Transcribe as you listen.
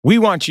We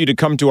want you to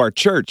come to our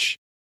church.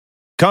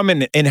 Come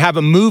and have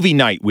a movie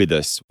night with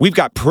us. We've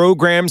got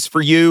programs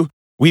for you.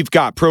 We've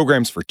got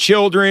programs for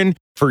children,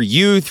 for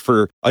youth,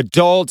 for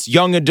adults,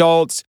 young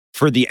adults,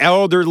 for the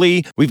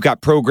elderly. We've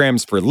got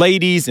programs for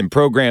ladies and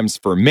programs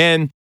for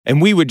men.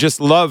 And we would just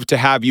love to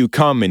have you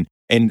come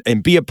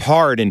and be a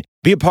part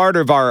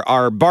of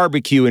our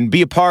barbecue and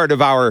be a part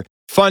of our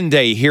fun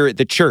day here at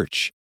the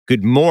church.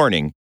 Good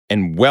morning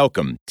and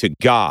welcome to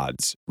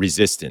God's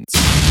Resistance.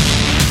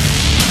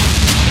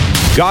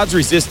 God's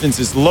Resistance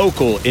is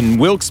local in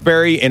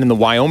Wilkes-Barre and in the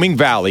Wyoming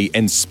Valley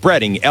and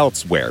spreading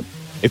elsewhere.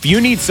 If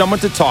you need someone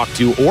to talk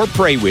to or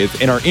pray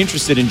with and are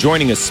interested in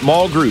joining a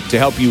small group to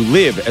help you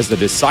live as a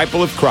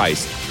disciple of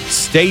Christ,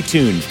 stay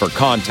tuned for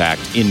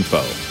contact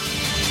info.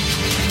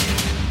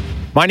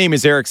 My name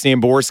is Eric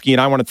Samborski,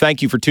 and I want to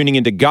thank you for tuning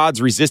into God's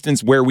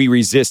Resistance, where we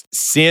resist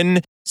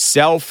sin,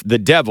 self, the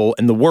devil,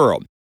 and the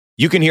world.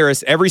 You can hear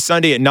us every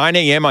Sunday at 9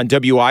 a.m. on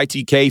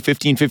WITK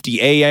 1550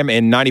 AM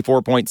and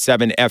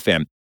 94.7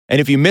 FM. And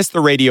if you missed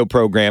the radio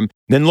program,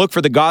 then look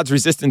for the God's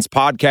Resistance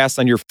podcast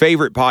on your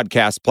favorite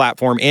podcast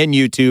platform and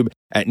YouTube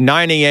at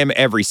 9 a.m.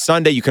 every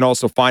Sunday. You can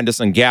also find us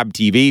on Gab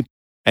TV.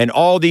 And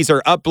all these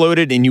are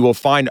uploaded, and you will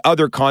find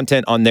other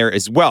content on there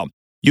as well.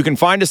 You can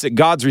find us at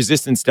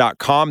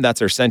godsresistance.com.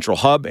 That's our central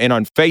hub. And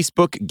on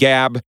Facebook,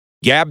 Gab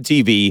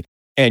TV,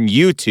 and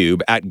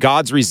YouTube at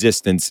God's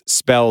Resistance,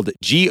 spelled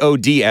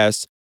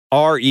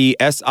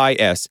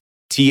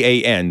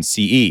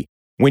GODSRESISTANCE.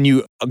 When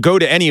you go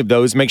to any of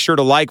those, make sure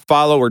to like,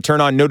 follow, or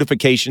turn on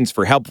notifications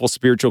for helpful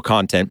spiritual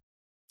content.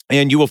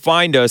 And you will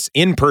find us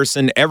in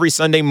person every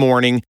Sunday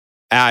morning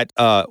at,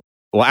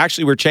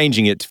 we're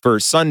changing it for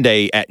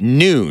Sunday at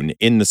noon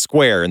in the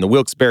square, in the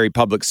Wilkes-Barre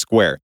Public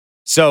Square.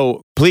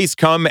 So please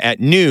come at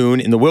noon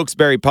in the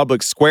Wilkes-Barre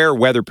Public Square,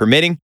 weather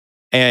permitting.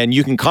 And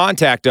you can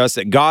contact us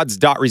at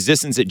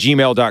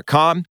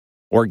gods.resistance@gmail.com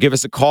or give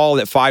us a call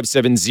at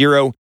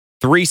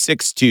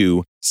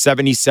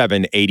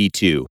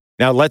 570-362-7782.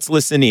 Now let's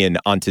listen in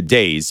on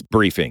today's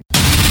briefing.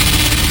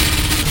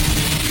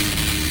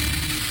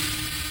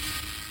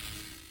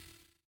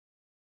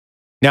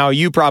 Now,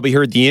 you probably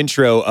heard the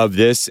intro of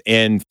this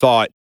and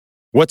thought,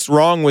 what's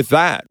wrong with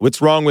that? What's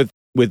wrong with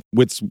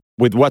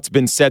what's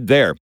been said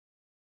there?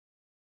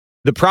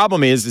 The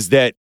problem is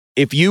that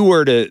if you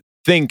were to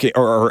think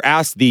or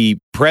ask the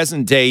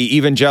present day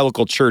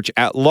evangelical church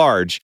at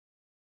large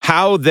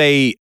how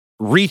they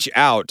reach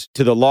out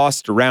to the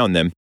lost around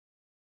them,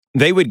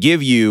 they would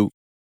give you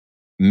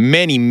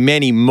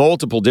many,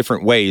 multiple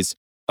different ways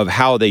of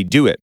how they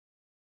do it.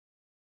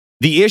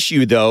 The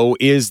issue, though,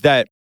 is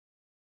that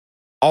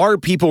are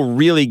people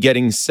really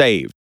getting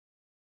saved?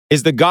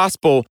 Is the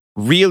gospel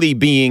really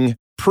being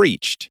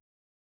preached?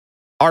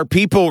 Are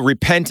people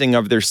repenting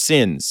of their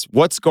sins?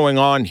 What's going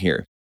on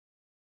here?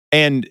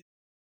 And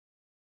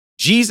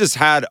Jesus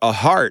had a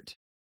heart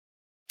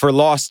for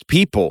lost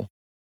people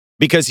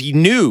because he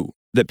knew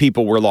that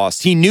people were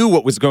lost. He knew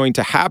what was going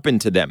to happen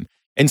to them.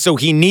 And so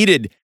he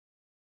needed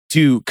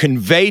to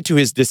convey to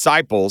his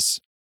disciples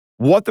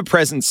what the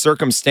present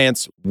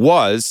circumstance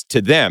was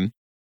to them.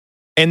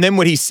 And then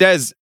what he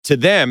says to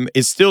them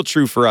is still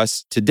true for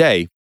us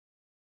today.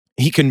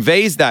 He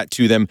conveys that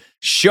to them,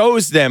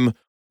 shows them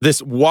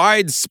this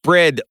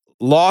widespread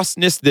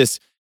lostness,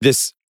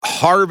 this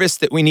harvest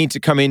that we need to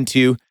come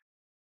into,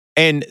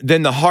 and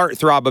then the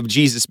heartthrob of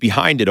Jesus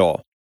behind it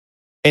all.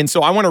 And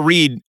so I want to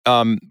read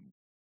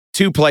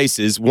two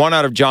places, one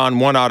out of John,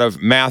 one out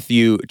of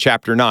Matthew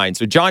chapter 9.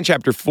 So John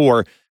chapter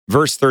 4,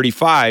 verse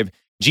 35,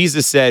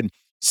 Jesus said,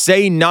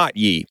 "Say not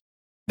ye,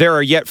 there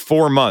are yet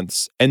 4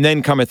 months, and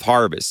then cometh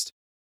harvest.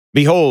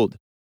 Behold,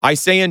 I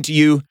say unto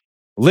you,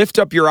 lift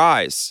up your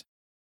eyes,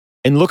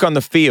 and look on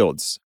the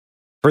fields,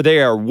 for they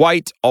are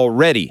white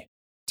already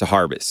to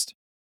harvest."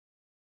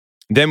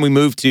 Then we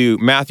move to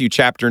Matthew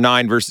chapter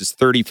 9, verses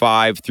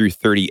 35 through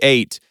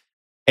 38,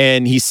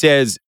 and he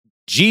says,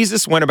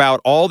 Jesus went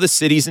about all the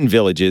cities and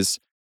villages,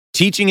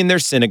 teaching in their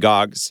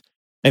synagogues,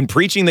 and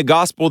preaching the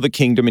gospel of the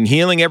kingdom and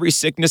healing every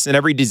sickness and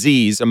every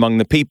disease among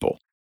the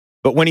people.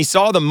 But when he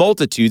saw the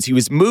multitudes, he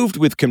was moved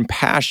with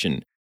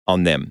compassion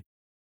on them,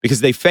 because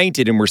they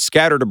fainted and were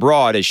scattered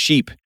abroad as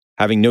sheep,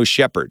 having no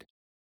shepherd.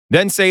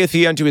 Then saith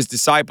he unto his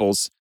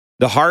disciples,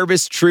 the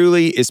harvest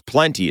truly is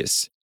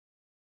plenteous,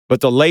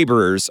 but the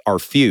laborers are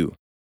few.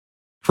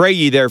 Pray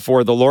ye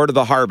therefore the Lord of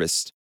the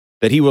harvest,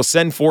 that he will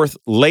send forth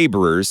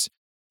laborers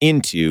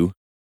into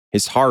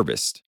his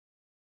harvest.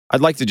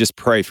 I'd like to just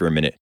pray for a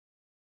minute.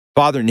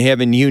 Father in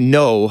heaven, you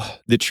know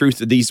the truth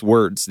of these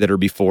words that are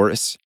before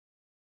us.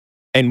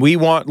 And we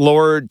want,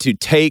 Lord, to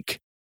take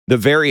the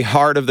very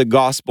heart of the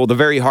gospel, the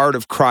very heart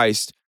of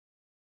Christ,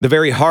 the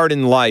very heart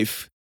and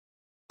life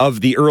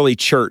of the early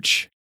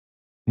church.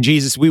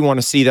 Jesus, we want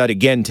to see that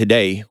again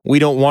today. We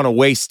don't want to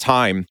waste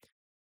time,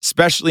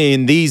 especially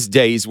in these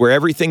days where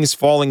everything is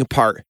falling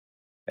apart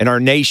and our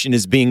nation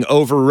is being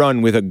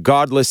overrun with a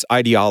godless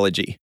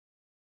ideology.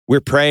 We're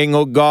praying,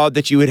 oh God,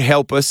 that you would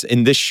help us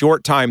in this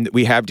short time that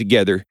we have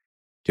together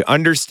to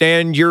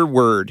understand your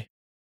word,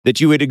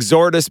 that you would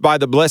exhort us by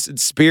the blessed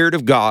Spirit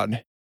of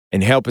God,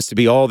 and help us to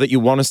be all that you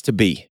want us to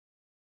be.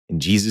 In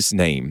Jesus'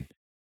 name,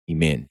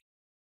 amen.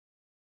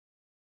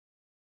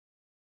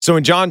 So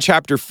in John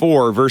chapter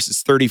 4,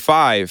 verses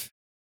 35,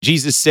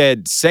 Jesus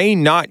said, "Say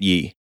not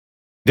ye,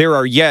 there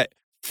are yet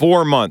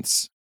 4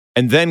 months,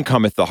 and then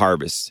cometh the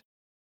harvest.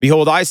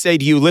 Behold, I say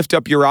to you, lift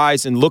up your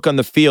eyes and look on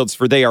the fields,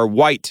 for they are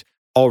white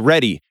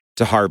already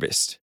to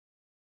harvest."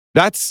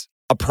 That's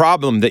a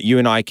problem that you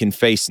and I can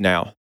face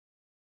now.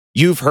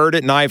 You've heard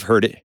it and I've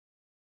heard it.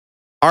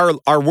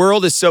 Our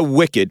world is so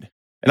wicked,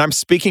 and I'm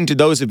speaking to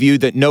those of you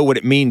that know what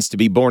it means to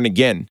be born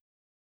again.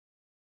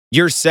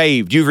 You're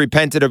saved. You've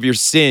repented of your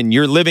sin.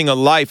 You're living a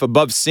life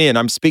above sin.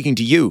 I'm speaking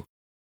to you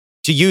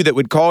that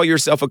would call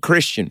yourself a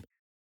Christian,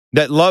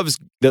 that loves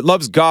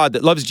God,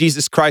 that loves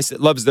Jesus Christ, that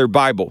loves their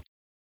Bible.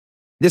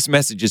 This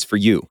message is for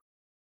you.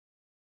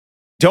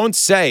 Don't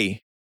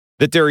say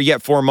that there are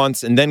yet 4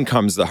 months and then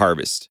comes the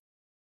harvest,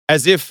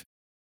 as if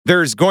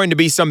there's going to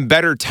be some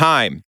better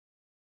time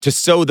to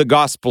sow the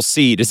gospel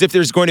seed, as if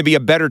there's going to be a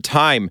better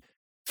time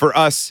for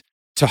us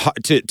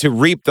to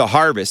reap the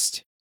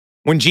harvest.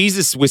 When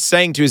Jesus was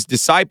saying to his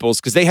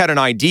disciples, because they had an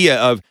idea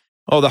of,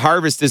 the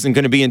harvest isn't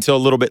going to be until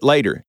a little bit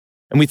later.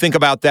 And we think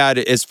about that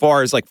as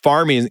far as like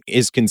farming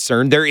is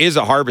concerned. There is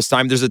a harvest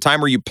time. There's a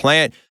time where you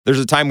plant. There's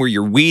a time where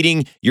you're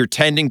weeding. You're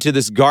tending to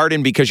this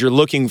garden because you're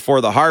looking for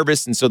the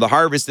harvest. And so the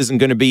harvest isn't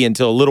going to be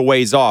until a little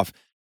ways off.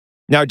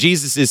 Now,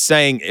 Jesus is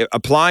saying,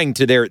 applying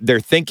to their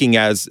thinking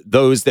as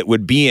those that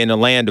would be in a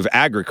land of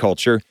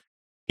agriculture,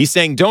 he's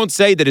saying, don't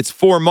say that it's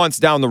 4 months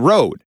down the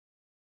road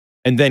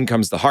and then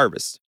comes the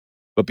harvest.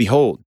 But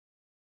behold,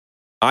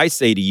 I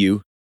say to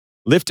you,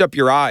 lift up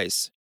your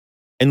eyes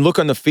and look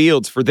on the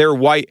fields, for they're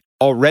white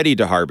already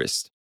to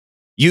harvest.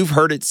 You've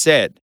heard it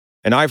said,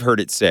 and I've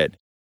heard it said,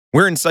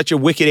 we're in such a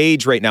wicked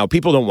age right now.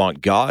 People don't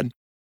want God.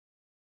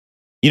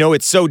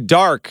 It's so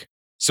dark.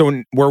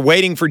 So we're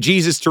waiting for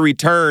Jesus to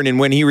return, and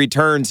when he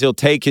returns, he'll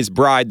take his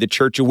bride, the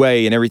church,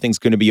 away, and everything's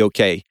going to be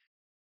okay.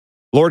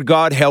 Lord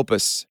God, help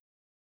us.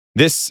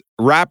 This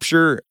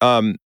rapture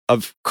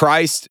of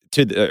Christ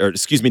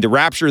the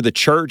rapture of the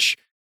church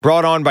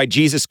brought on by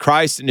Jesus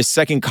Christ in his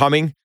second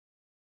coming.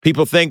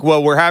 People think,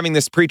 well, we're having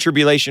this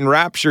pre-tribulation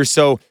rapture,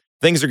 so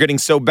things are getting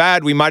so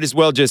bad, we might as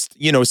well just,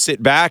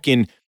 sit back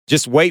and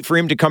just wait for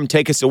him to come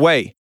take us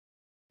away.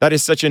 That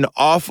is such an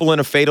awful and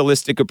a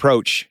fatalistic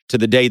approach to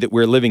the day that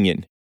we're living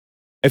in.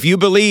 If you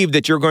believe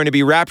that you're going to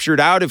be raptured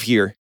out of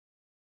here,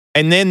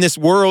 and then this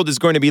world is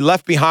going to be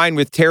left behind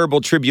with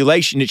terrible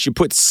tribulation, it should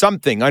put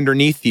something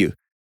underneath you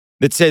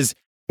that says,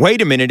 wait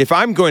a minute, if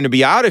I'm going to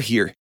be out of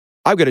here,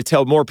 I've got to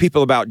tell more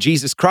people about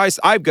Jesus Christ.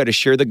 I've got to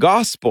share the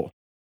gospel.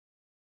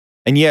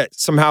 And yet,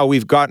 somehow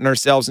we've gotten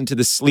ourselves into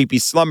this sleepy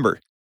slumber.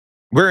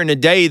 We're in a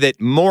day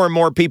that more and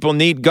more people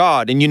need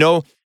God.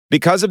 And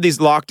because of these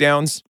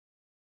lockdowns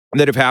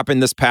that have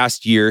happened this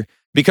past year,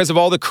 because of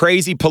all the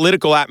crazy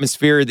political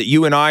atmosphere that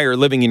you and I are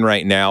living in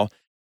right now,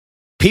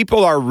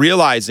 people are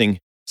realizing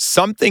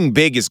something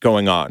big is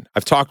going on.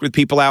 I've talked with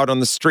people out on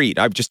the street.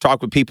 I've just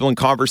talked with people in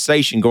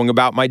conversation going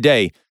about my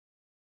day.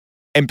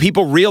 And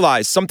people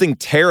realize something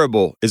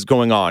terrible is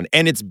going on,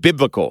 and it's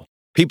biblical.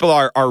 People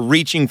are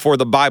reaching for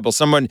the Bible.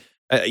 Someone,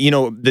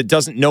 that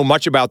doesn't know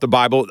much about the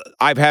Bible,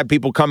 I've had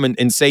people come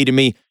and say to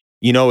me,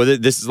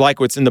 this is like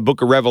what's in the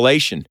book of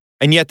Revelation.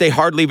 And yet they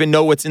hardly even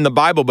know what's in the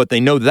Bible, but they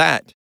know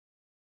that.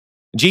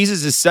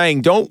 Jesus is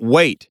saying, don't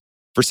wait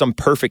for some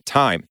perfect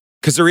time,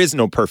 because there is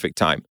no perfect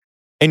time.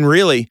 And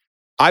really,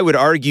 I would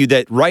argue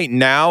that right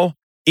now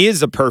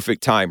is a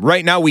perfect time.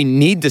 Right now, we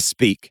need to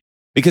speak.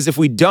 Because if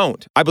we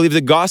don't, I believe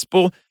the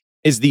gospel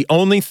is the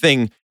only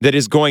thing that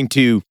is going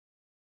to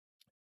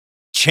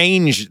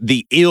change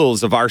the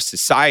ills of our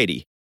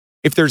society.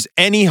 If there's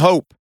any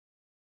hope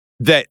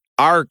that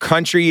our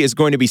country is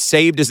going to be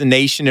saved as a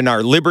nation and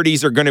our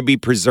liberties are going to be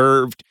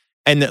preserved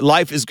and that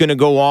life is going to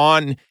go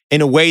on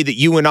in a way that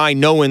you and I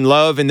know and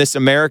love in this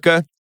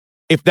America,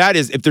 if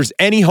there's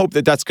any hope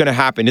that that's going to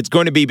happen, it's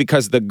going to be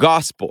because the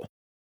gospel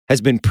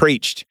has been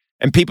preached.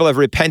 And people have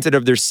repented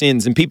of their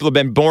sins, and people have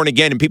been born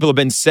again, and people have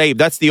been saved.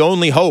 That's the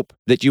only hope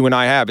that you and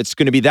I have. It's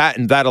going to be that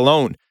and that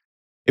alone.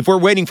 If we're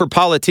waiting for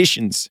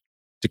politicians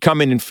to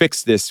come in and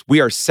fix this, we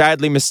are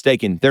sadly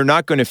mistaken. They're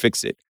not going to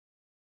fix it.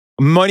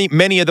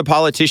 Many of the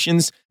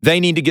politicians,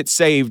 they need to get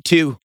saved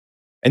too.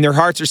 And their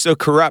hearts are so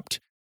corrupt.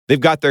 They've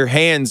got their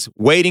hands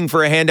waiting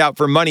for a handout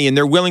for money, and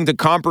they're willing to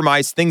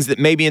compromise things that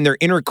maybe in their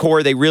inner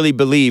core they really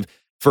believe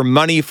for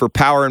money, for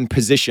power, and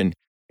position.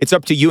 It's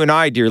up to you and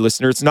I, dear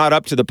listener. It's not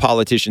up to the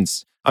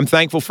politicians. I'm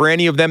thankful for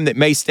any of them that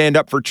may stand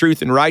up for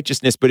truth and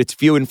righteousness, but it's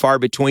few and far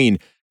between.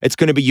 It's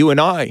going to be you and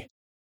I.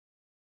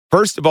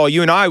 First of all,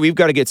 you and I, we've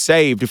got to get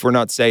saved if we're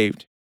not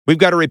saved. We've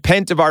got to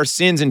repent of our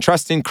sins and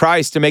trust in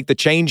Christ to make the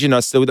change in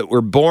us so that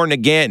we're born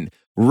again,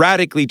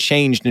 radically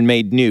changed and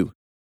made new.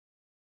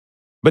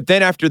 But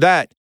then after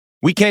that,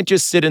 we can't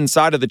just sit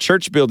inside of the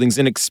church buildings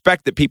and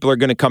expect that people are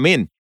going to come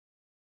in.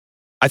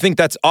 I think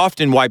that's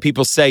often why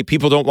people say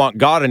people don't want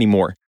God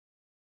anymore.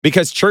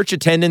 Because church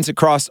attendance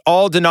across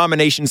all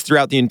denominations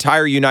throughout the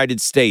entire United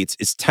States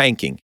is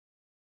tanking.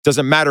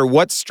 Doesn't matter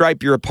what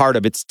stripe you're a part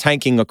of, it's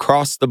tanking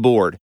across the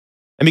board.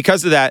 And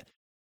because of that,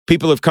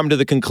 people have come to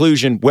the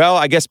conclusion, well,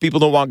 I guess people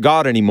don't want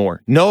God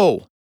anymore.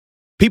 No,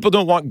 people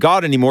don't want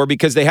God anymore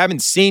because they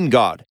haven't seen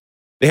God.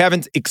 They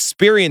haven't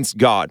experienced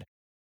God.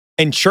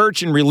 And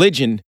church and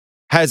religion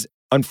has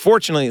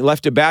unfortunately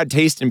left a bad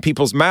taste in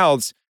people's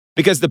mouths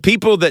because the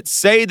people that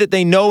say that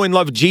they know and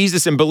love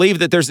Jesus and believe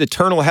that there's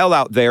eternal hell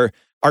out there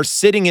are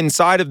sitting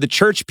inside of the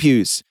church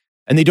pews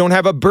and they don't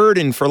have a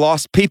burden for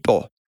lost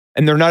people.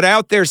 And they're not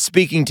out there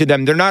speaking to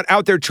them. They're not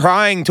out there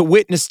trying to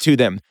witness to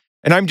them.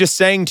 And I'm just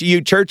saying to you,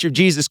 Church of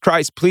Jesus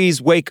Christ,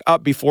 please wake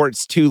up before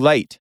it's too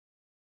late.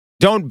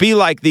 Don't be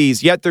like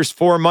these, yet there's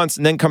 4 months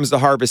and then comes the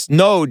harvest.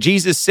 No,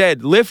 Jesus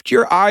said, lift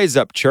your eyes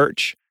up,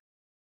 church.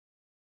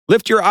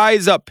 Lift your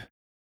eyes up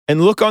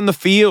and look on the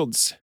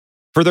fields,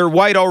 for they're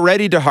white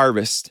already to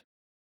harvest.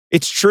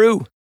 It's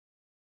true.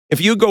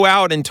 If you go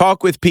out and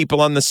talk with people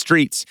on the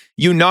streets,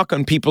 you knock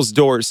on people's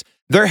doors,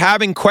 they're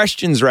having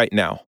questions right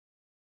now.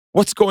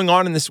 What's going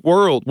on in this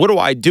world? What do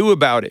I do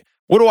about it?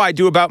 What do I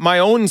do about my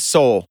own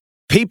soul?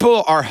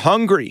 People are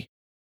hungry.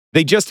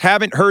 They just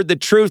haven't heard the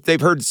truth. They've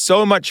heard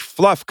so much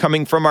fluff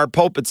coming from our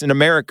pulpits in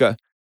America.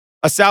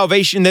 A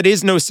salvation that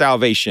is no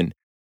salvation.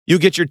 You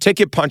get your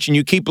ticket punched and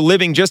you keep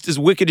living just as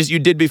wicked as you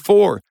did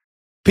before.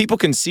 People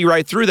can see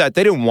right through that.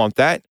 They don't want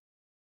that.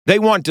 They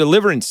want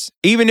deliverance.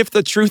 Even if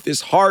the truth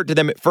is hard to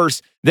them at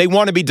first, they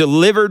want to be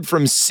delivered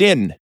from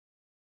sin.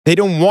 They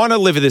don't want to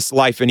live this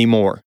life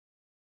anymore.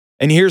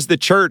 And here's the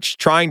church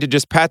trying to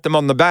just pat them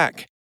on the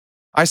back.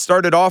 I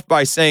started off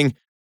by saying,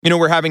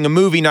 we're having a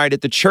movie night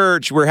at the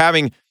church. We're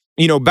having,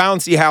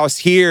 bouncy house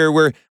here.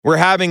 We're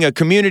having a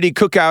community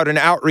cookout and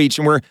outreach,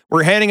 and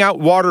we're handing out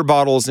water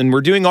bottles, and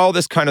we're doing all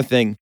this kind of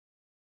thing.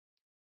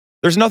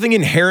 There's nothing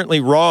inherently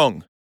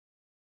wrong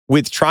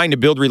with trying to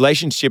build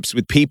relationships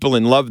with people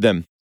and love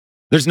them.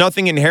 There's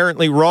nothing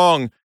inherently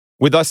wrong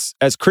with us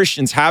as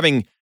Christians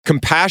having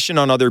compassion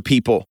on other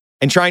people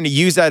and trying to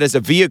use that as a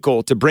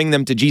vehicle to bring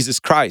them to Jesus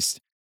Christ.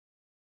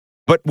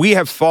 But we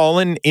have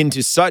fallen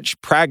into such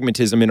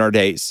pragmatism in our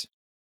days.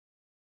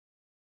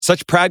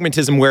 Such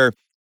pragmatism where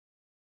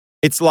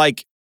it's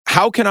like,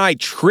 how can I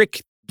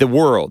trick the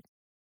world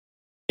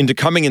into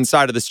coming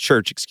inside of this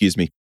church,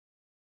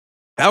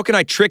 How can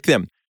I trick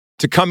them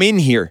to come in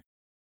here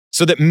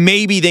so that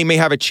maybe they may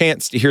have a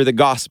chance to hear the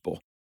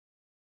gospel?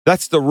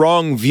 That's the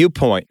wrong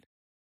viewpoint.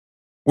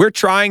 We're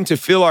trying to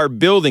fill our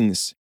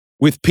buildings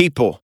with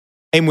people,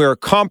 and we're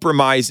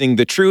compromising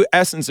the true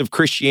essence of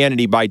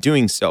Christianity by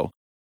doing so.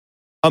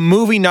 A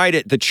movie night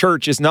at the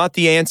church is not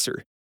the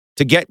answer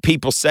to get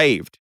people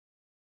saved.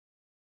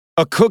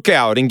 A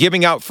cookout and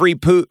giving out free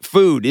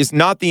food is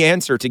not the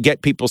answer to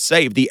get people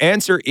saved. The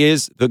answer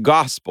is the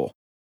gospel.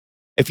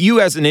 If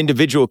you as an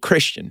individual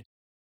Christian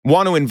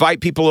want to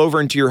invite people over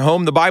into your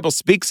home, the Bible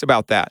speaks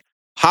about that.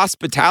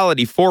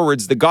 Hospitality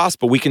forwards the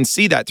gospel. We can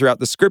see that throughout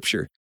the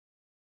scripture.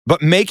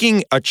 But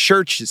making a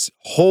church's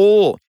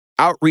whole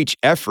outreach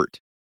effort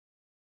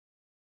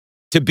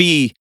to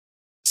be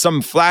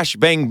some flash,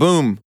 bang,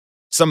 boom,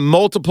 some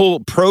multiple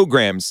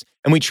programs,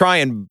 and we try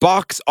and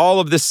box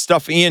all of this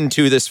stuff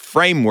into this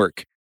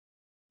framework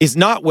is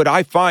not what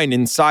I find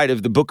inside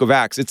of the book of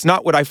Acts. It's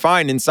not what I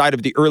find inside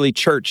of the early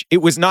church. It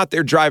was not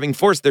their driving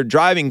force. Their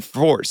driving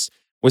force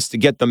was to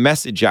get the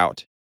message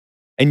out.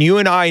 And you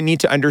and I need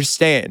to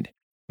understand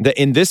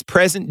that in this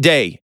present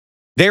day,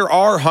 there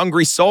are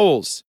hungry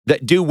souls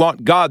that do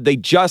want God. They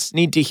just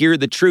need to hear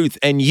the truth.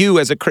 And you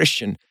as a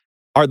Christian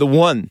are the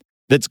one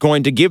that's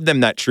going to give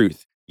them that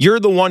truth. You're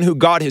the one who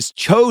God has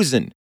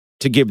chosen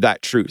to give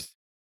that truth.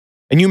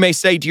 And you may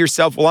say to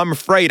yourself, well, I'm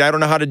afraid. I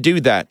don't know how to do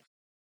that.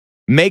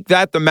 Make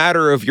that the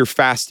matter of your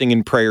fasting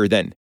and prayer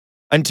then,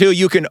 until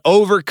you can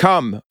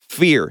overcome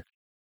fear,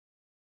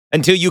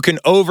 until you can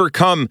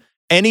overcome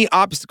any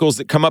obstacles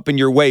that come up in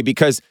your way,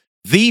 because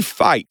the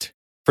fight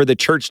for the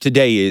church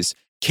today is,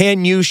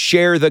 can you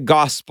share the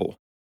gospel?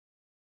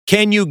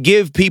 Can you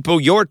give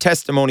people your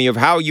testimony of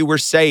how you were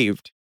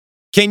saved?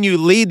 Can you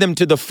lead them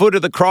to the foot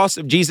of the cross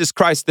of Jesus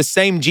Christ, the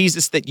same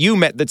Jesus that you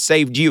met that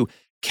saved you?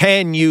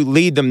 Can you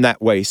lead them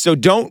that way? So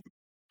don't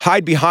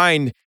hide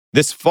behind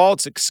this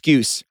false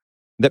excuse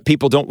that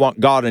people don't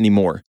want God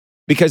anymore,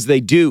 because they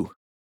do.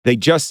 They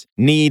just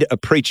need a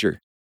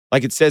preacher.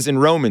 Like it says in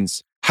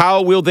Romans,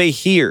 how will they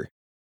hear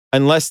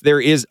unless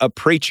there is a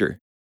preacher?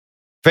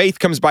 Faith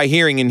comes by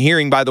hearing, and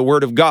hearing by the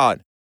word of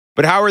God.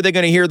 But how are they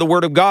going to hear the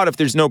word of God if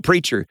there's no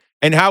preacher?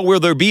 And how will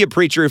there be a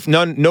preacher if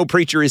no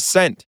preacher is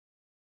sent?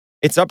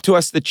 It's up to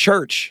us, the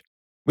church.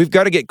 We've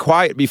got to get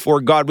quiet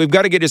before God. We've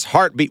got to get his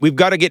heartbeat. We've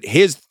got to get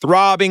his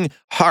throbbing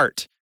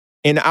heart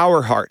in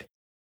our heart.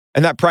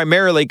 And that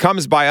primarily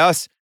comes by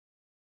us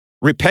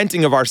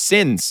repenting of our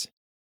sins,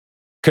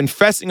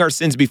 confessing our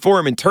sins before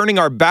him and turning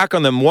our back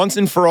on them once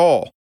and for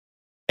all,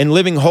 and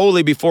living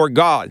holy before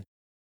God,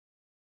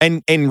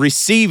 and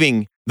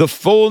receiving the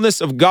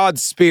fullness of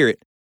God's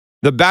Spirit,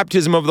 the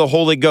baptism of the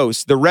Holy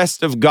Ghost, the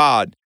rest of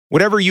God,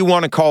 whatever you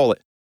want to call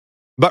it,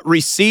 but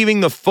receiving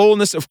the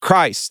fullness of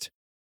Christ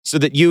so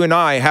that you and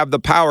I have the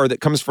power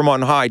that comes from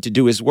on high to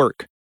do his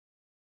work.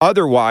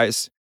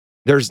 Otherwise,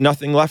 there's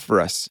nothing left for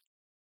us.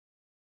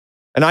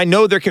 And I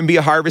know there can be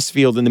a harvest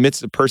field in the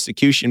midst of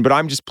persecution, but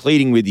I'm just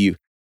pleading with you.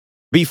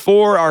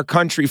 Before our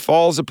country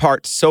falls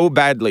apart so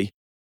badly,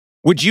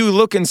 would you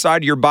look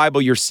inside your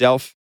Bible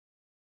yourself?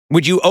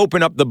 Would you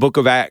open up the book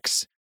of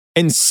Acts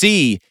and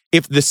see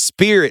if the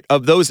spirit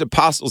of those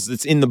apostles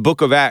that's in the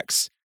book of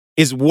Acts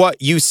is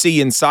what you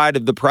see inside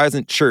of the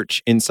present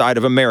church, inside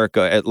of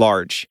America at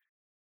large?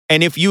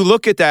 And if you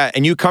look at that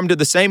and you come to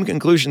the same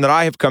conclusion that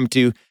I have come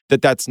to,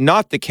 that that's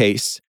not the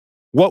case,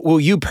 what will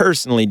you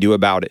personally do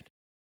about it?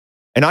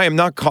 And I am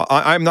not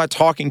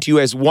talking to you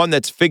as one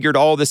that's figured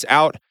all this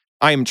out.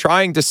 I am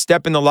trying to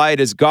step in the light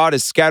as God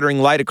is scattering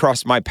light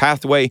across my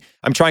pathway.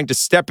 I'm trying to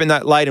step in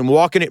that light and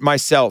walk in it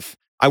myself.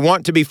 I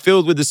want to be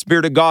filled with the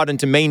Spirit of God and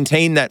to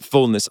maintain that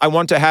fullness. I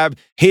want to have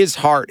His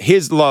heart,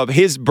 His love,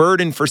 His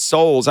burden for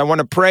souls. I want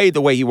to pray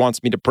the way He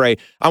wants me to pray.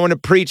 I want to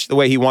preach the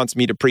way He wants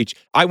me to preach.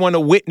 I want to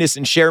witness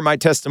and share my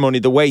testimony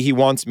the way He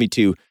wants me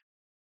to.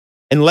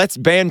 And let's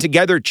band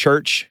together,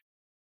 church.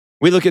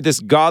 We look at this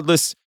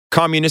godless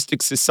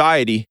communistic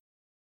society.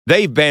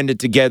 They've banded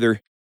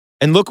together,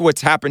 and look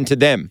what's happened to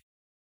them.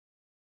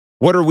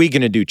 What are we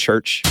going to do,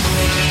 church?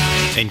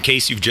 In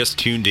case you've just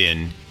tuned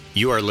in,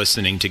 you are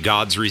listening to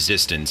God's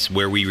Resistance,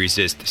 where we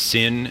resist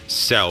sin,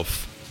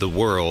 self, the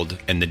world,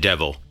 and the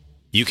devil.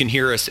 You can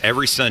hear us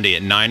every Sunday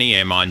at 9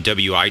 a.m. on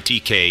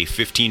WITK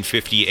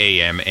 1550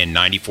 AM and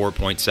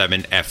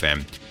 94.7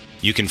 FM.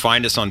 You can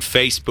find us on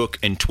Facebook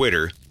and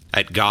Twitter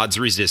at God's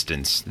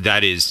Resistance.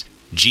 That is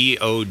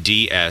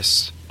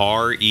GODSRESISTANCE.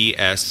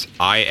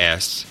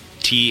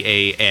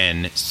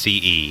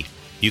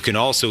 You can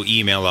also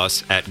email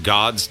us at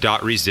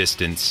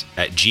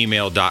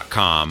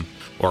gods.resistance@gmail.com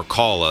or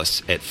call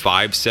us at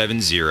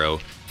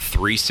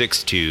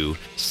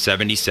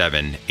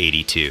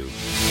 570-362-7782.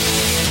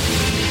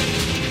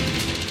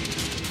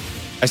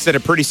 I said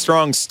a pretty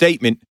strong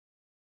statement.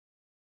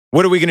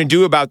 What are we going to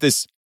do about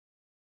this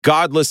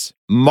godless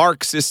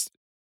Marxist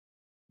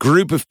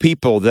group of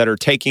people that are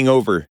taking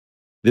over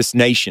this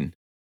nation?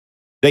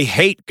 They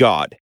hate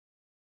God.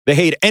 They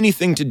hate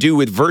anything to do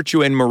with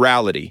virtue and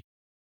morality.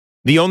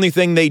 The only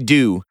thing they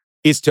do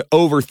is to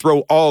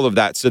overthrow all of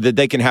that so that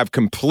they can have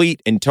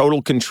complete and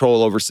total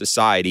control over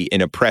society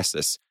and oppress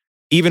us.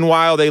 Even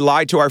while they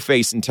lie to our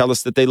face and tell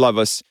us that they love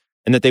us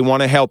and that they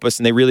want to help us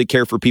and they really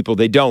care for people,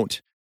 they don't.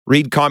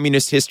 Read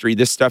communist history.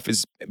 This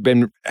has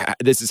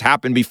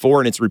happened before,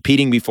 and it's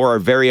repeating before our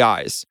very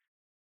eyes.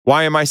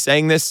 Why am I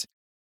saying this?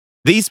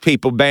 These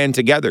people band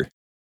together.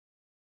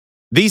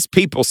 These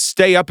people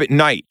stay up at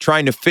night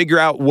trying to figure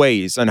out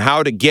ways on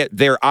how to get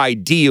their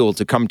ideal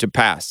to come to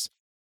pass.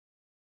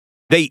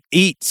 They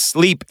eat,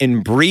 sleep,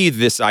 and breathe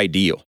this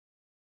ideal.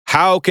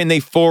 How can they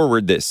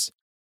forward this?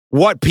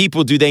 What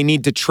people do they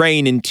need to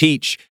train and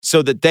teach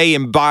so that they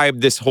imbibe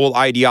this whole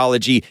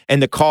ideology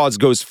and the cause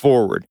goes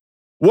forward?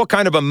 What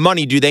kind of a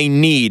money do they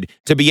need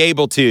to be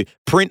able to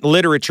print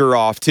literature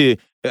off, to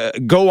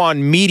go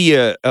on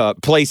media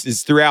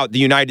places throughout the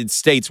United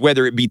States,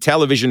 whether it be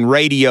television,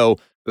 radio,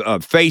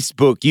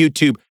 Facebook,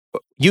 YouTube,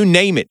 you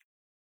name it?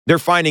 They're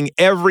finding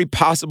every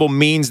possible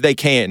means they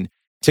can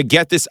to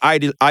get this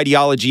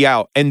ideology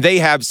out. And they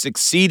have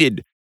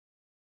succeeded.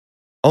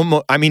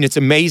 It's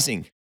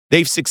amazing.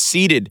 They've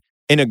succeeded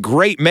in a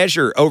great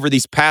measure over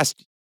these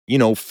past,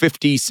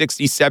 50,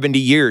 60, 70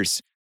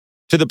 years,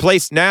 to the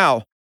place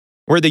now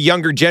where the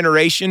younger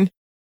generation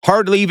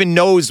hardly even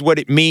knows what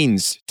it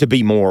means to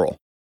be moral.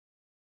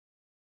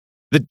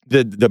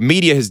 The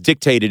media has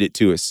dictated it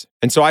to us.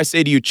 And so I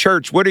say to you,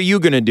 church, what are you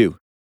going to do?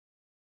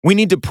 We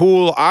need to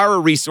pool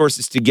our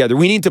resources together.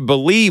 We need to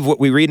believe what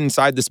we read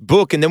inside this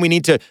book, and then we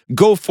need to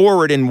go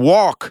forward and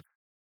walk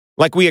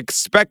like we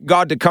expect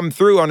God to come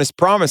through on His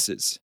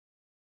promises.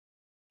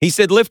 He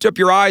said, lift up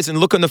your eyes and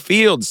look on the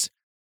fields,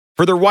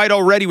 for they're white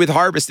already with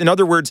harvest. In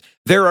other words,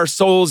 there are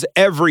souls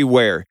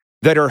everywhere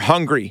that are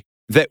hungry,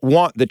 that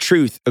want the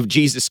truth of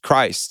Jesus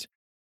Christ.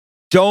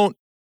 Don't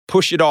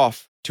push it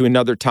off to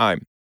another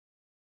time.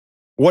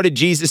 What did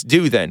Jesus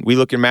do then? We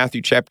look in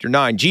Matthew chapter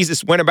 9.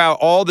 Jesus went about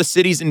all the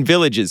cities and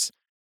villages,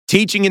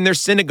 teaching in their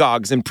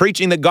synagogues and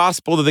preaching the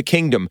gospel of the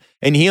kingdom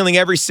and healing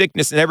every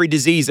sickness and every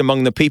disease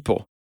among the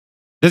people.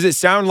 Does it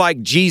sound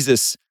like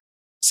Jesus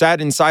sat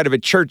inside of a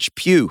church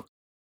pew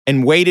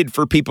and waited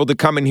for people to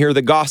come and hear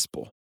the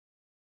gospel?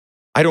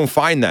 I don't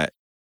find that.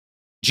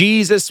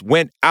 Jesus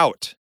went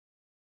out.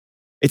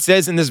 It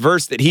says in this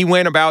verse that He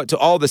went about to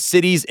all the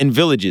cities and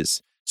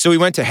villages. So He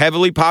went to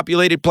heavily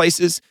populated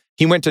places.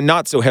 He went to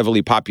not so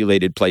heavily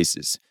populated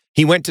places.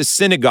 He went to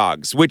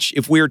synagogues, which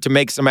if we were to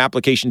make some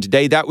application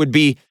today, that would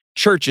be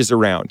churches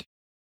around.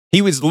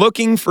 He was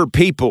looking for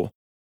people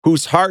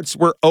whose hearts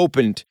were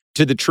opened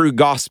to the true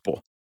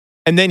gospel.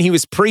 And then He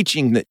was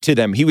preaching to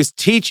them. He was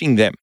teaching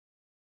them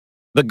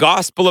the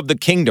gospel of the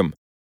kingdom,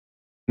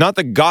 not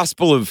the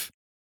gospel of,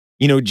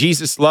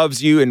 Jesus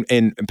loves you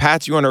and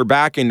pats you on our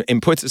back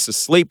and puts us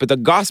asleep, but the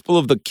gospel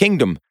of the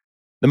kingdom,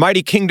 the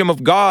mighty kingdom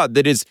of God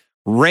that is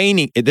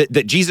reigning,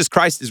 that Jesus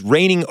Christ is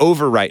reigning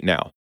over right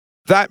now.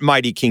 That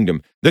mighty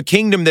kingdom, the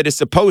kingdom that is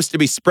supposed to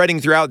be spreading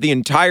throughout the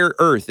entire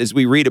earth, as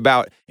we read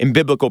about in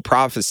biblical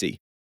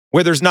prophecy.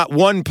 where there's not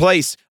one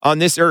place on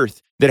this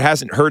earth that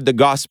hasn't heard the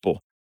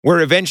gospel, where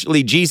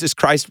eventually Jesus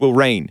Christ will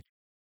reign.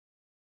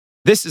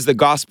 This is the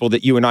gospel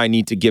that you and I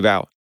need to give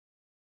out.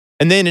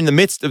 And then in the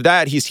midst of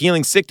that, he's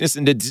healing sickness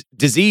and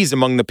disease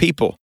among the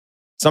people.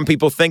 Some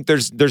people think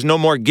there's no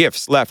more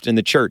gifts left in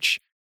the church.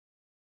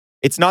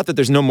 It's not that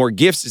there's no more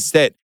gifts, it's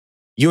that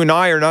you and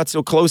I are not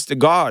so close to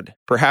God,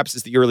 perhaps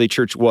as the early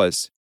church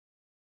was.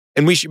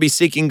 And we should be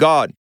seeking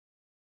God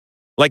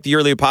like the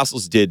early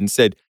apostles did and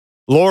said,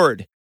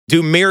 Lord,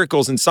 do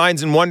miracles and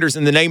signs and wonders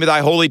in the name of thy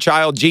holy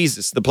child,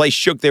 Jesus. The place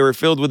shook. They were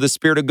filled with the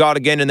Spirit of God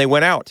again, and they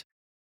went out.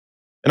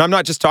 And I'm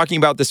not just talking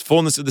about this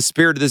fullness of the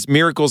Spirit, this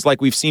miracles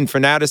like we've seen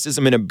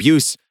fanaticism and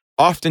abuse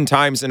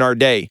oftentimes in our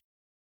day.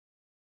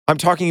 I'm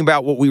talking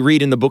about what we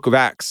read in the book of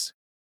Acts,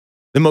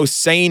 the most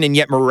sane and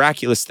yet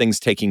miraculous things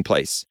taking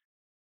place.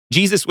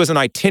 Jesus was an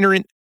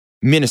itinerant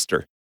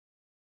minister.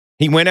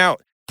 He went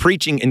out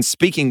preaching and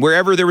speaking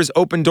wherever there was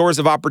open doors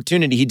of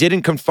opportunity. He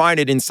didn't confine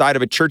it inside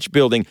of a church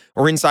building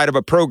or inside of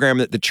a program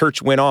that the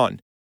church went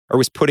on or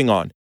was putting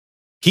on.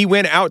 He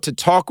went out to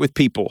talk with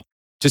people,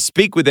 to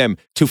speak with them,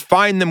 to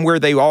find them where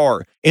they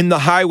are, in the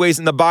highways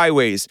and the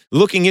byways,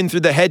 looking in through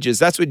the hedges.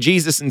 That's what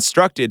Jesus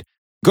instructed.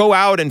 Go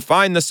out and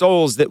find the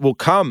souls that will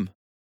come.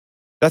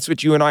 That's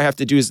what you and I have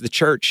to do as the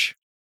church.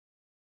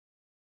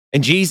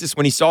 And Jesus,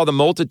 when he saw the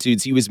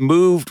multitudes, he was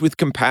moved with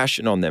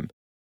compassion on them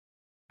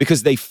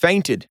because they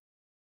fainted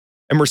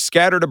and were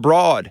scattered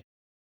abroad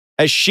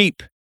as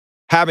sheep,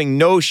 having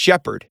no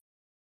shepherd.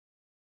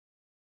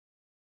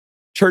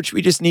 Church,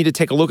 we just need to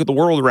take a look at the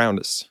world around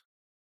us.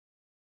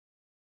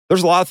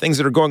 There's a lot of things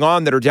that are going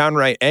on that are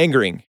downright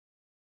angering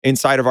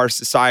inside of our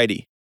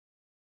society.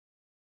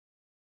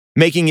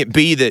 Making it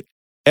be that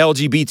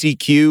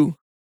LGBTQ,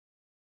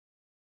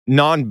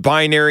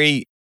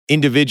 non-binary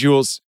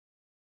individuals,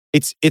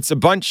 it's a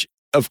bunch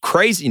of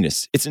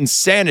craziness. It's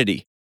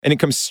insanity. And it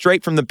comes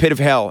straight from the pit of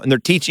hell. And they're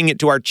teaching it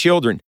to our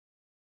children.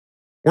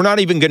 We're not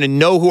even going to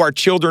know who our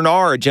children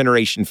are a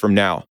generation from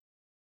now.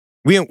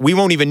 We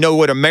won't even know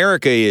what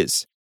America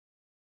is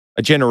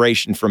a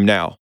generation from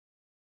now.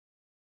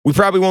 We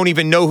probably won't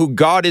even know who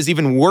God is,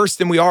 even worse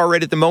than we are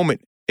right at the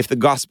moment, if the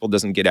gospel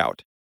doesn't get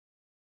out.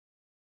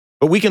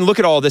 But we can look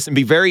at all this and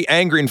be very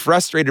angry and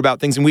frustrated about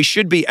things, and we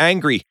should be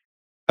angry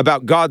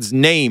about God's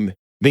name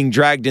being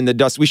dragged in the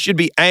dust. We should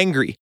be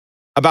angry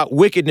about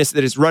wickedness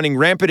that is running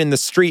rampant in the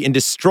street and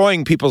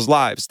destroying people's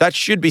lives. That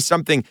should be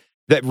something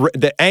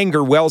that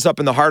anger wells up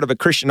in the heart of a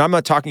Christian. I'm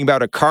not talking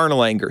about a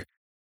carnal anger,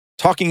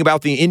 talking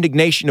about the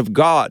indignation of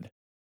God,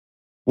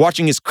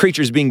 watching his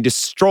creatures being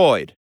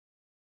destroyed.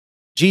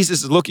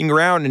 Jesus is looking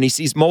around and he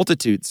sees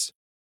multitudes.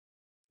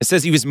 It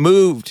says he was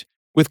moved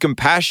with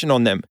compassion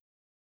on them.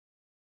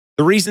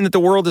 The reason that the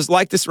world is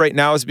like this right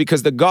now is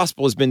because the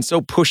gospel has been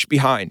so pushed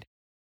behind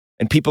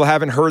and people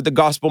haven't heard the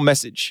gospel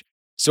message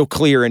so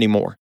clear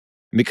anymore.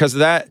 And because of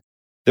that,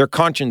 their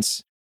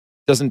conscience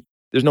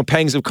there's no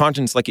pangs of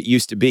conscience like it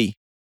used to be.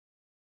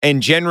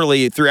 And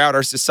generally throughout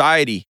our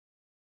society,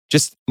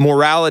 just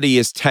morality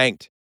is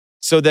tanked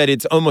so that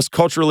it's almost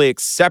culturally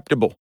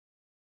acceptable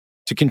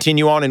to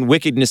continue on in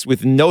wickedness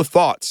with no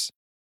thoughts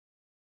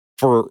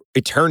for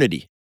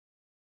eternity.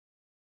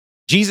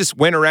 Jesus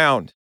went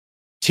around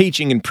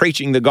teaching and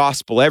preaching the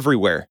gospel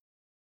everywhere.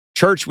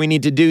 Church, we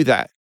need to do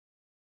that.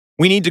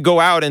 We need to go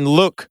out and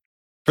look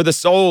for the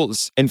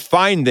souls and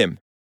find them.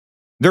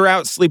 They're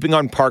out sleeping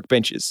on park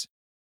benches.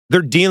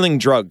 They're dealing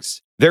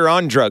drugs. They're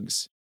on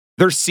drugs.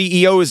 They're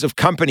CEOs of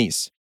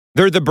companies.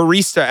 They're the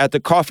barista at the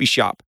coffee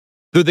shop.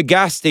 They're the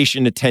gas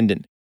station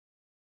attendant.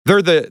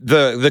 They're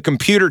the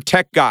computer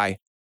tech guy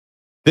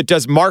that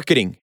does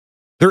marketing.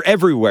 They're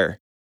everywhere.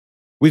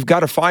 We've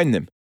got to find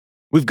them.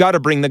 We've got to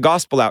bring the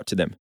gospel out to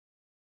them.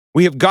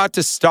 We have got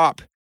to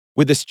stop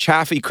with this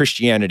chaffy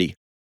Christianity,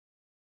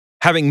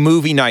 having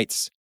movie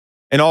nights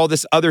and all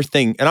this other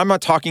thing. And I'm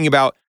not talking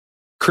about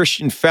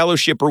Christian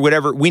fellowship or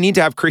whatever. We need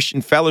to have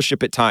Christian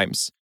fellowship at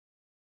times.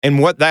 And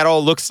what that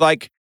all looks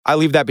like, I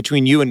leave that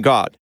between you and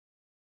God.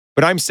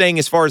 But I'm saying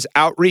as far as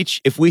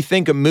outreach, if we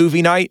think a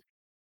movie night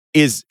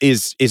is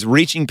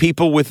reaching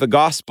people with the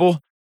gospel,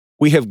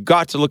 we have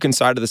got to look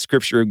inside of the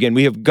scripture again.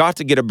 We have got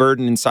to get a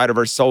burden inside of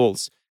our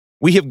souls.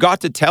 We have got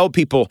to tell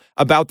people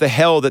about the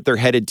hell that they're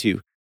headed to.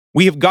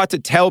 We have got to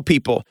tell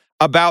people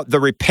about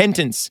the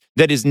repentance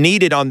that is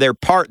needed on their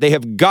part. They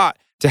have got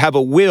to have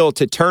a will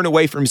to turn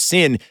away from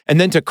sin and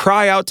then to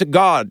cry out to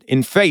God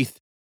in faith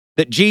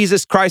that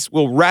Jesus Christ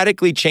will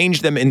radically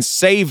change them and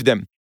save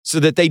them so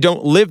that they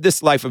don't live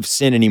this life of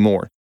sin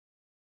anymore.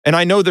 And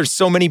I know there's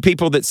so many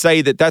people that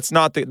say that that's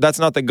not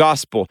the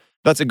gospel.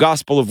 That's a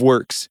gospel of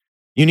works.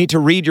 You need to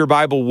read your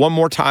Bible one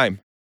more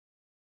time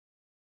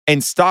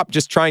and stop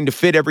just trying to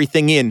fit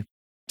everything in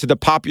to the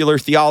popular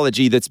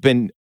theology that's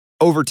been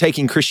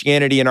overtaking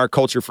Christianity in our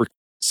culture for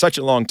such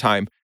a long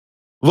time.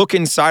 Look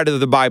inside of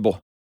the Bible.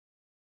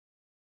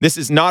 This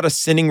is not a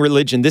sinning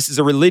religion. This is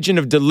a religion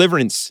of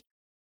deliverance,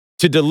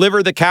 to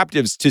deliver the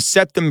captives, to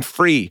set them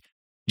free.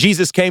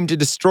 Jesus came to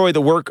destroy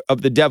the work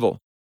of the devil.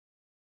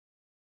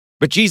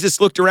 But Jesus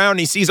looked around and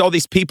he sees all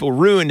these people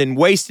ruined and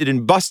wasted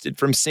and busted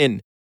from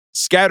sin.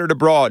 scattered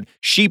abroad,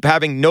 sheep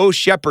having no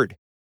shepherd.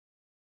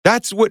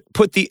 That's what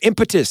put the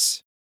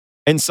impetus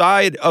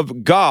inside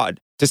of God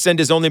to send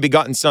his only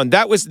begotten son.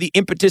 That was the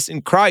impetus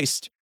in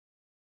Christ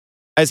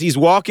as he's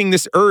walking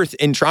this earth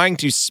and trying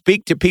to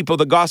speak to people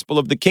the gospel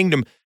of the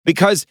kingdom,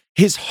 because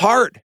his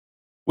heart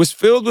was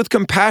filled with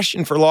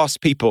compassion for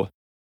lost people.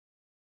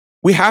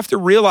 We have to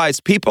realize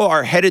people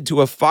are headed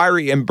to a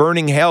fiery and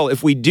burning hell.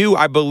 If we do,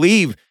 I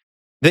believe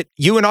that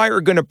you and I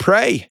are going to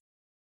pray.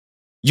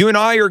 You and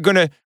I are going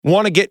to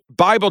want to get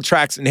Bible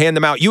tracts and hand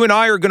them out. You and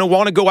I are going to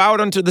want to go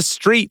out onto the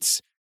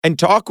streets and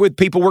talk with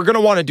people. We're going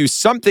to want to do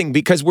something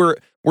because we're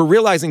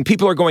realizing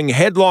people are going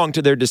headlong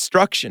to their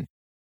destruction.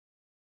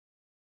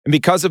 And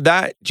because of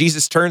that,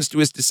 Jesus turns to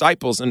his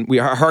disciples, and we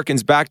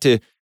harkens back to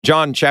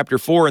John chapter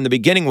 4 in the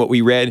beginning, what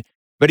we read.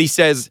 But he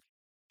says,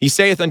 he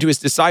saith unto his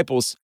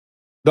disciples,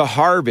 the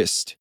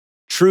harvest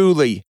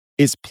truly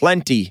is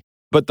plenty,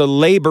 but the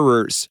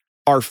laborers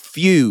are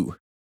few.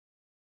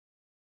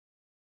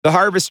 The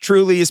harvest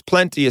truly is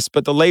plenteous,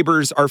 but the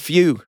laborers are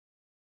few.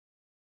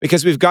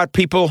 Because we've got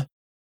people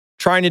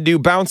trying to do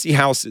bouncy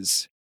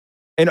houses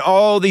and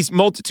all these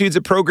multitudes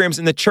of programs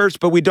in the church,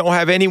 but we don't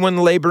have anyone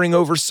laboring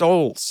over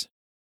souls.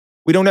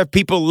 We don't have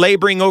people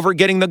laboring over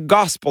getting the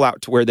gospel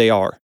out to where they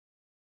are.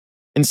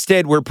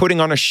 Instead, we're putting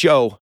on a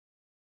show.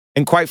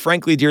 And quite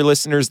frankly, dear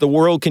listeners, the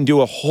world can do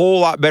a whole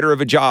lot better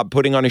of a job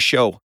putting on a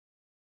show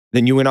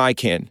than you and I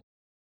can.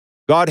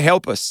 God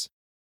help us.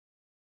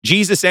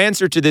 Jesus'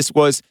 answer to this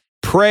was,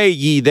 pray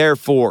ye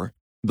therefore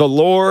the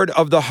Lord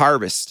of the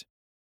harvest,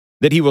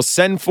 that he will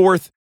send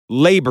forth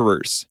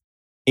laborers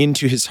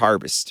into his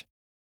harvest.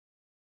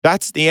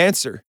 That's the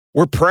answer.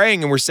 We're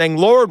praying and we're saying,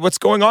 Lord, what's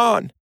going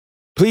on?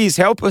 Please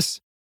help us.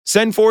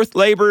 Send forth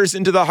laborers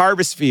into the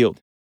harvest field.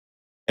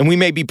 And we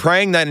may be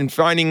praying that and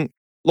finding,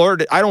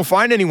 Lord, I don't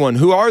find anyone.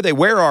 Who are they?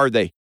 Where are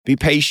they? Be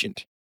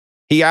patient.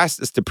 He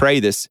asked us to pray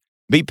this.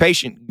 Be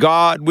patient.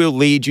 God will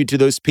lead you to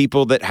those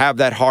people that have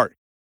that heart.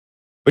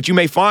 But you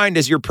may find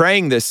as you're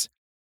praying this,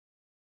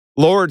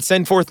 Lord,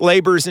 send forth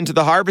laborers into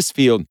the harvest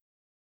field.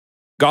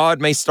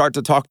 God may start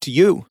to talk to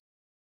you.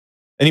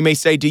 And he may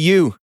say to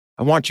you,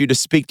 I want you to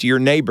speak to your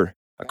neighbor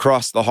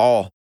across the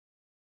hall.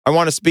 I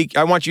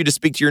want you to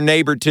speak to your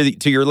neighbor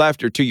to your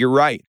left or to your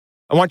right.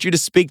 I want you to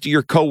speak to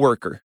your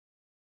coworker.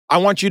 I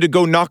want you to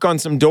go knock on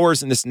some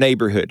doors in this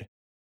neighborhood.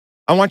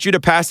 I want you to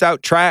pass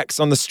out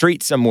tracts on the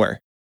street somewhere.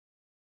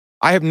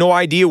 I have no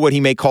idea what he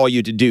may call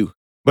you to do,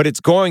 but it's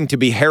going to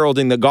be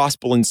heralding the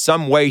gospel in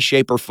some way,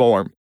 shape, or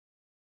form.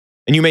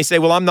 And you may say,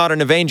 well, I'm not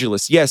an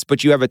evangelist. Yes,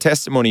 but you have a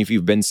testimony if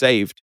you've been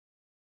saved.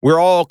 We're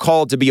all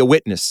called to be a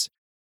witness.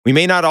 We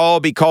may not all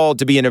be called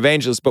to be an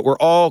evangelist, but we're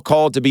all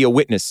called to be a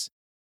witness.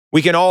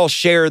 We can all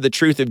share the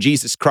truth of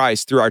Jesus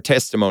Christ through our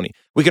testimony.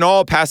 We can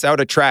all pass out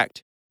a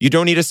tract. You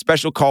don't need a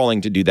special calling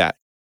to do that.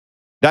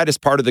 That is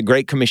part of the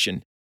Great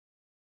Commission.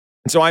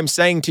 And so I'm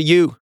saying to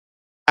you,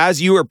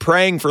 as you are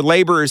praying for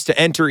laborers to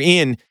enter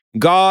in,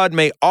 God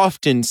may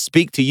often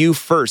speak to you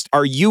first.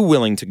 Are you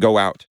willing to go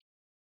out?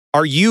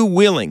 Are you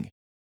willing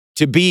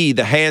to be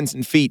the hands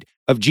and feet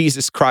of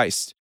Jesus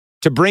Christ,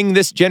 to bring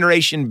this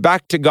generation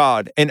back to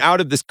God and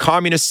out of this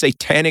communist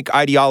satanic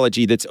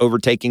ideology that's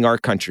overtaking our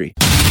country?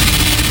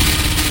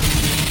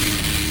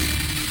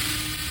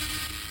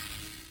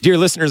 Dear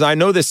listeners, I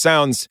know this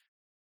sounds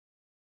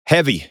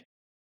heavy,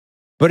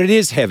 but it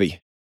is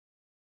heavy.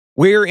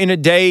 We're in a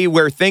day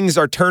where things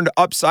are turned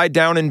upside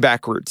down and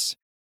backwards.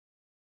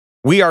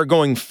 We are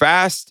going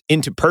fast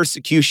into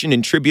persecution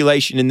and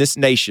tribulation in this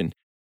nation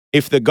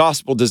if the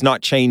gospel does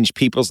not change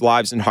people's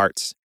lives and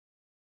hearts.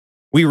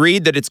 We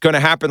read that it's going to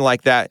happen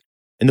like that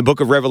in the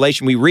book of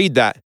Revelation. We read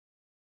that.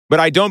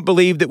 But I don't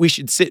believe that we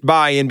should sit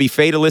by and be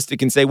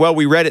fatalistic and say, well,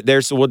 we read it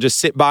there, so we'll just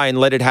sit by and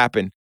let it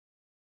happen.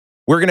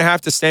 We're going to have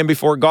to stand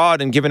before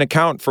God and give an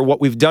account for what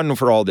we've done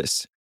for all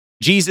this.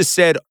 Jesus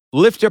said,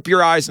 lift up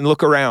your eyes and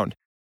look around.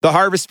 The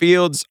harvest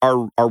fields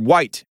are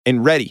white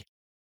and ready.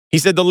 He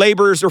said, the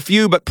laborers are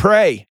few, but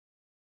pray.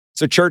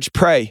 So church,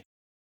 pray.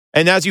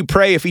 And as you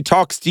pray, if he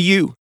talks to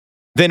you,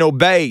 then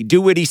obey, do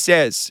what he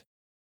says.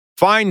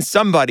 Find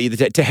somebody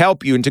to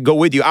help you and to go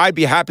with you. I'd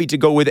be happy to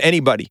go with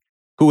anybody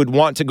who would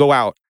want to go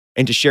out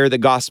and to share the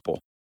gospel.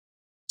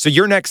 So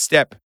your next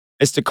step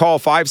is to call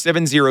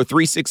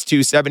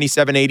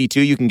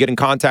 570-362-7782. You can get in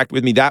contact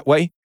with me that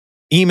way.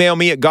 Email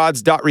me at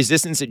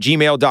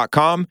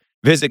gods.resistance@gmail.com.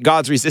 Visit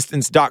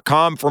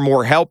godsresistance.com for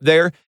more help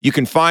there. You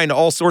can find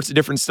all sorts of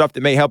different stuff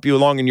that may help you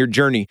along in your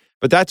journey.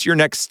 But that's your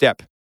next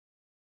step.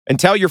 And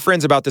tell your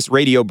friends about this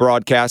radio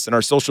broadcast and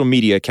our social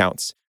media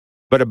accounts.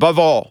 But above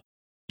all,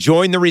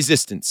 join the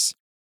resistance.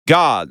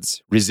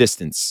 God's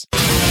resistance.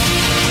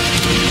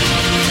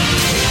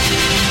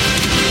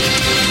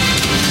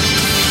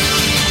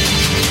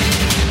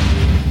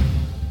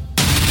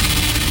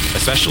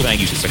 special thank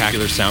you to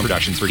Spectacular Sound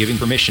Productions for giving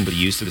permission for the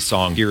use of the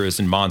song Heroes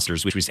and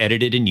Monsters, which was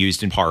edited and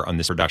used in part on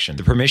this production.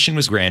 The permission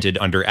was granted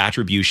under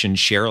Attribution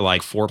Share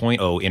Alike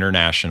 4.0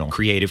 International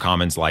Creative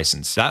Commons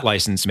license. That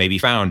license may be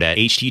found at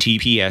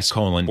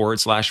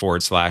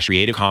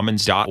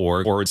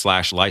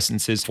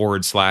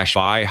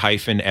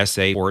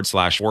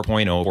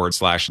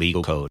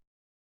https://creativecommons.org/licenses/by-sa/4.0/legal code.